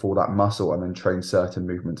best suited for that muscle and then train certain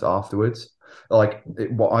movements afterwards?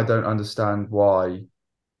 What I don't understand why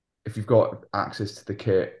if you've got access to the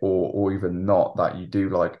kit or even not, that you do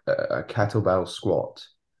like a kettlebell squat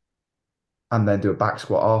and then do a back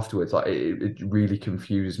squat afterwards. Like it really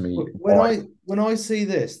confused me When why. I see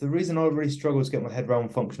this, the reason I really struggle to get my head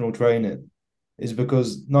around functional training is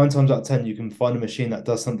because 9 times out of 10 you can find a machine that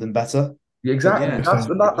does something better. Yeah, But exactly. Yeah, 100%.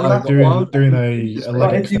 And Like that's doing it's a leg like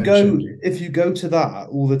great. extension. if you go to that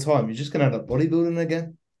all the time, you're just gonna end up bodybuilding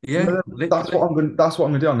again. yeah, literally. That's what I'm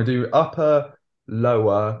gonna do. I'm gonna do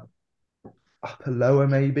lower, upper, lower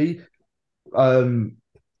maybe. Um,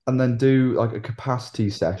 and then do like a capacity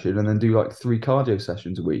session and then do like three cardio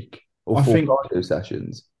sessions a week or I four think cardio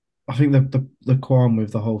sessions. I think the qualm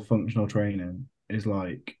with the whole functional training is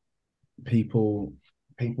like people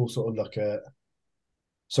people sort of look at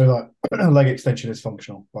so like leg extension is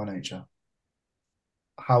functional by nature.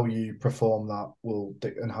 How you perform that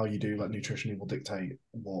and how you do like nutritionally will dictate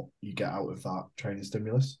what you get out of that training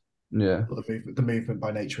stimulus. Yeah. But the movement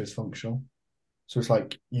by nature is functional. So it's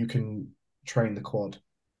like you can train the quad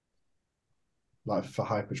like for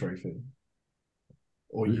hypertrophy,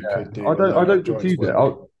 or you Yeah. could do I load up don't joints, confuse it.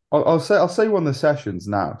 whatever. I'll say one of the sessions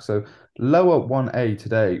now. So lower 1A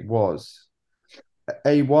today was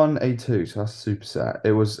A1, A2, so that's a superset.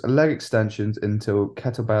 It was leg extensions into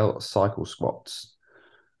kettlebell cycle squats.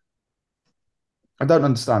 I don't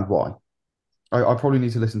understand why. I probably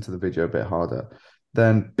need to listen to the video a bit harder.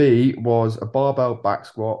 Then B was a barbell back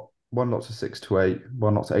squat, one lot to 6 to 8,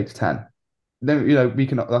 one lot to 8 to 10. Then we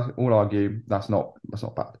can all argue that's not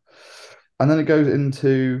bad. And then it goes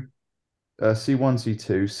into C1,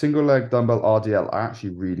 C2, single leg dumbbell RDL. I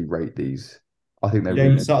actually really rate these. I think they're really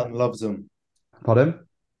James Sutton loves them. pardon.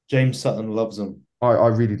 James Sutton loves them. I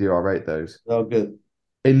really do. I rate those They're good.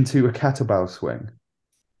 into a kettlebell swing.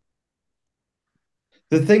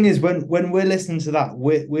 The thing is, when we're listening to that,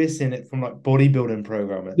 we're seeing it from like bodybuilding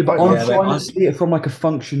programming. Yeah, but I'm Yeah, mate, trying to see it from like a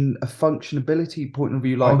functionability point of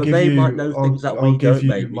view. I'll Like, but give they might you know things that I'll we give don't, you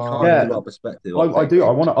mate. We can't yeah, give my our perspective. I do.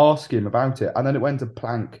 I want to ask him about it. And then it went to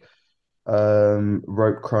plank,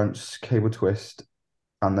 rope crunch, cable twist,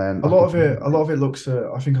 and then a lot of it looks at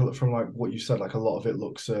I think from like what you said, like a lot of it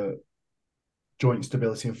looks at joint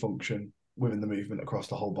stability and function within the movement across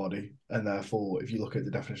the whole body. And therefore, if you look at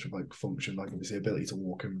the definition of like function, like obviously ability to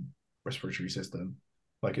walk and respiratory system,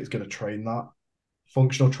 like it's going to train that.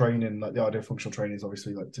 Functional training, like the idea of functional training is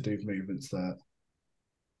obviously like to do movements that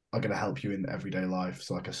are going to help you in everyday life.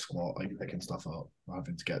 So like a squat, like picking stuff up,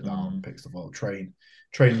 having to get down, Mm. pick stuff up, train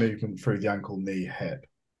movement through the ankle, knee, hip,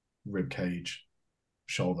 rib cage,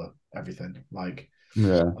 shoulder, everything. Like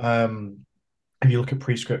yeah, if you look at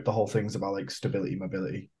prescript, the whole thing's about like stability,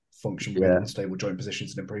 mobility, function within yeah, unstable joint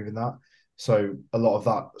positions and improving that. So a lot of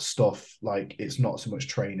that stuff, like it's not so much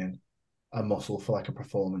training a muscle for like a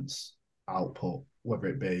performance output, whether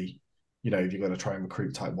it be, if you're going to try and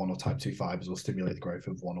recruit type 1 or type 2 fibers or stimulate the growth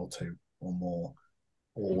of 1 or 2 or more,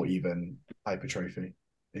 or even hypertrophy.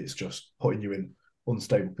 It's just putting you in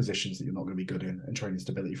unstable positions that you're not going to be good in and training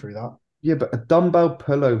stability through that. Yeah, but a dumbbell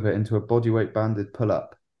pullover into a bodyweight banded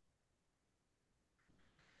pull-up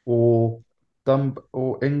or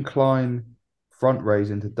or incline front raise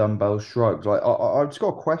into dumbbell shrugs. Like I've just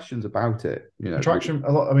got questions about it, really. Protraction,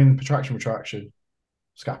 a lot. I mean, protraction, retraction,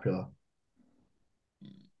 scapula.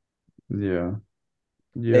 Yeah.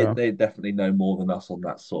 They Yeah. they definitely know more than us on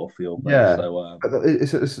that sort of field, mate. Yeah. So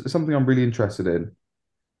It's something I'm really interested in,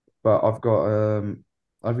 but I've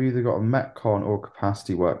either got a Metcon or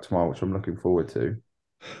capacity work tomorrow, which I'm looking forward to.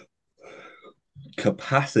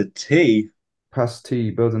 capacity,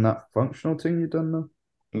 Capacity building that functional thing you've done now.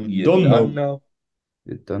 you Done done though. now.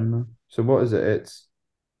 You've done now. So what is it? It's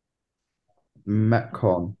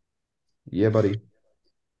Metcon. Yeah, buddy.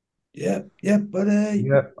 Yeah, yeah, buddy.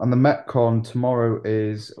 Yeah, and the Metcon tomorrow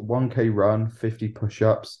is 1K run, 50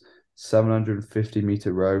 push-ups,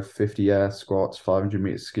 750-meter row, 50 air squats,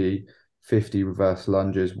 500-meter ski, 50 reverse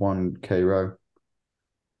lunges, 1K row.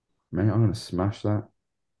 Mate, I'm gonna smash that.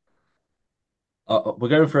 We're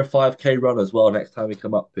going for a 5K run as well next time we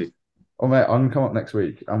come up, Pete. Oh mate, I'm gonna come up next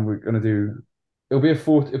week and we're gonna do it'll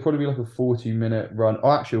probably be like a 40-minute run.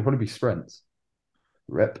 Oh, actually it'll probably be sprints.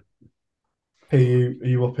 Rip. Are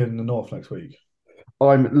you up in the north next week?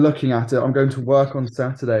 I'm looking at it. I'm going to work on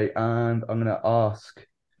Saturday and I'm gonna ask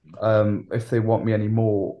if they want me any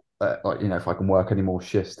more, like if I can work any more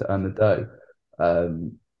shifts to earn the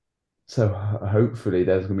dough. So hopefully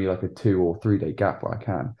there's gonna be like a 2 or 3 day gap where I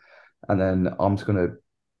can, and then I'm just gonna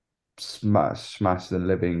smash the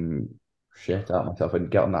living shit out of myself and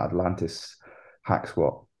get on that Atlantis hack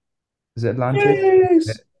squat. Is it Atlantis? Yeah.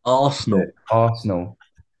 Yes. Arsenal, Arsenal.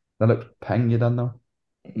 That look peng you done though.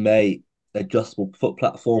 mate, adjustable foot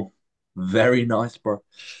platform. Very nice, bro.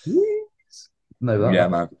 Jeez. No, Yeah,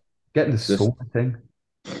 that man. getting the This sauna thing.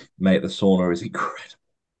 mate, the sauna is incredible.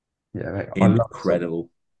 Yeah, mate, I love sauna. Incredible.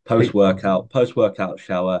 Hate Post workout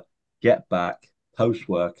shower, get back, post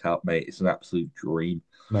workout, mate. It's an absolute dream.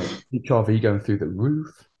 mate. HRV going through the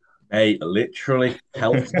roof. Mate, literally,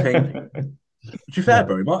 health ting. To be fair, Yeah,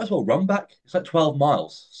 bro, you might as well run back. It's like 12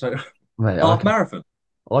 miles. So mate, half marathon.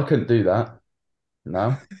 I couldn't do that.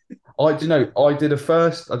 No. I did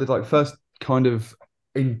like first kind of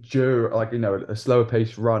endure like a slower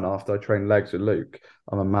paced run after I trained legs with Luke.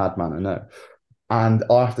 I'm a madman, I know. And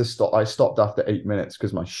I have to stop. I stopped after 8 minutes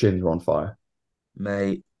because my shins were on fire.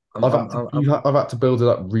 Mate, I'm I've had to build it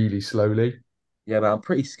up really slowly. yeah, man, I'm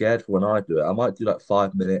pretty scared for when I do it. I might do like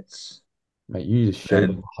 5 minutes, Mate, you need to shave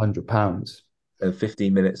off then 100 pounds. then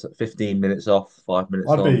 15 minutes off, 5 minutes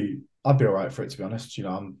I'd on. be I'd be all right for it, to be honest.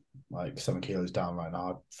 I'm like 7 kilos down right now.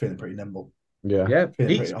 I'm feeling pretty nimble. Yeah. Yeah,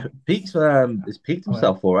 Feeling pretty. Peaks has peaked I mean,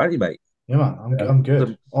 himself already, mate. yeah, man. I'm Yeah. I'm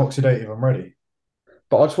good. So, Oxidative. I'm ready.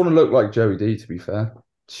 But I just want to look like Joey D, to be fair.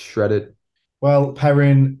 Shredded. Well,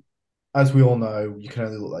 Perrin, as we all know, you can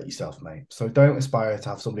only look like yourself, mate. So don't aspire to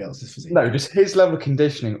have somebody else's physique. No, just his level of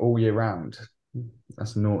conditioning all year round.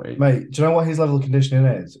 That's naughty. Mate, do you know what his level of conditioning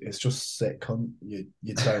is? It's just sick, cunt. You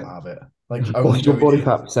don't have it. Like only What's your Joey body D.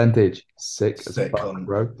 fat percentage? Sick as Sick, fuck, cunt.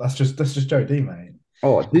 bro. That's just Joey D, mate.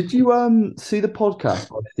 Oh, did you see the podcast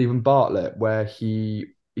by Stephen Bartlett where he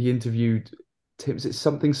interviewed Tim? Is it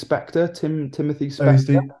something Spector? Timothy So he's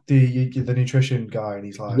Spector? the nutrition guy, and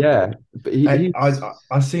he's like, Yeah, but I, he's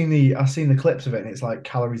I've seen the clips of it, and it's like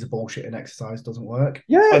calories are bullshit and exercise doesn't work.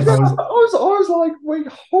 yeah. And No, I was I was like, wait,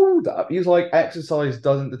 hold up. He was like, exercise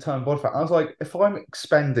doesn't determine body fat. I was like, if I'm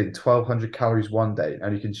expending 1,200 calories one day and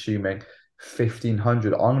only consuming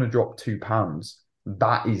 1,500, I'm going to drop 2 pounds.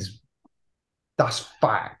 That's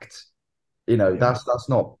fact. yeah, That's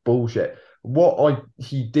not bullshit. What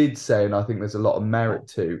he did say, and I think there's a lot of merit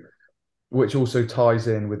to, which also ties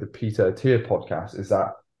in with the Peter Tier podcast, is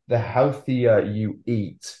that the healthier you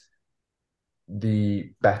eat,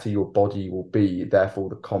 the better your body will be. Therefore,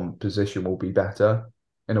 the composition will be better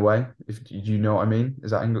in a way. If do you know what I mean?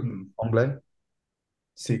 Is that Anglais?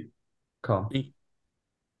 see, Calm.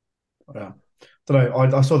 yeah.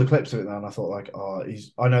 Don't know. I saw the clips of it now, and I thought like, oh,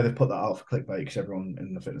 I know they've put that out for clickbait because everyone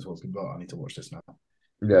in the fitness world's going to go, I need to watch this now.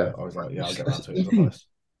 Yeah. But I was like, yeah, I'll get around to it. It's Eating nice.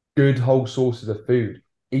 good whole sources of food.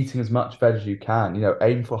 Eating as much veg as you can.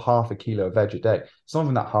 Aim for half a kilo of veg a day. It's not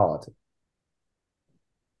even that hard.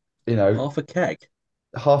 You know, half a keg.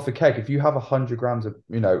 half a keg. If you have 100 grams of,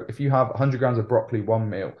 if you have 100 grams of broccoli one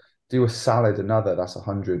meal, do a salad another. That's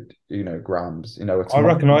 100, grams. A I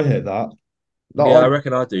reckon I tomato. hit that. Yeah, I No,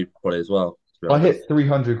 reckon I do probably as well, to be I honest. hit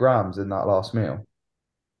 300 grams in that last meal.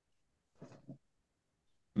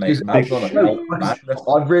 Mate, Because man's on a no, health madness.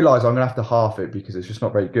 I've realised I'm gonna have to half it because it's just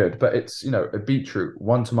not very good. But it's a beetroot,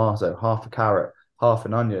 one tomato, half a carrot, half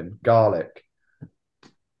an onion, garlic.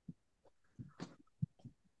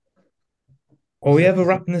 Are we ever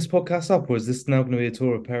wrapping this podcast up, or is this now going to be a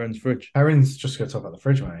tour of Perrin's fridge? Erin's just going to talk about the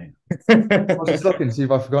fridge, mate. I was just looking to see if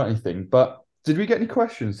I forgot anything, but did we get any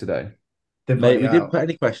questions today? Didn't Mate, play we it didn't out. put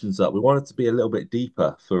any questions up. We wanted to be a little bit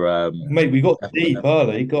deeper for Mate, we got deep episode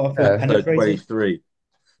early. Got, I feel, Yeah, episode penetrated. 23.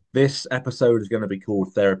 This episode is going to be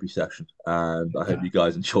called Therapy Session, and I hope Yeah. you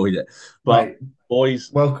guys enjoyed it. But Mate, boys,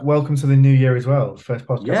 welcome to the new year as well. First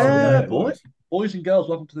podcast of the yeah, year, boys. boys and girls,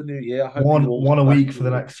 welcome to the new year. I hope you all One a smash week for the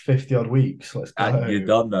your next 50 odd weeks. Let's and you're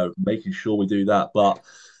go. done though, making sure we do that. But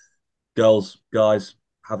girls, guys,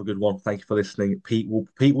 have a good one. Thank you for listening. Pete,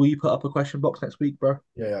 will you put up a question box next week, bro?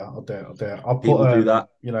 Yeah, I'll do it. I'll do it. I'll Pete put will do that.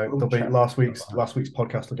 there'll be Chat. last week's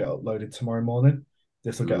podcast will get uploaded tomorrow morning.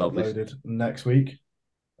 This will get Lovely. uploaded next week.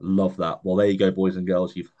 Love that. Well, there you go, boys and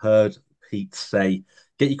girls. You've heard Pete say,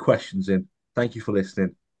 get your questions in. Thank you for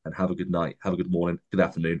listening and have a good night. Have a good morning, good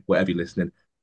afternoon, wherever you're listening.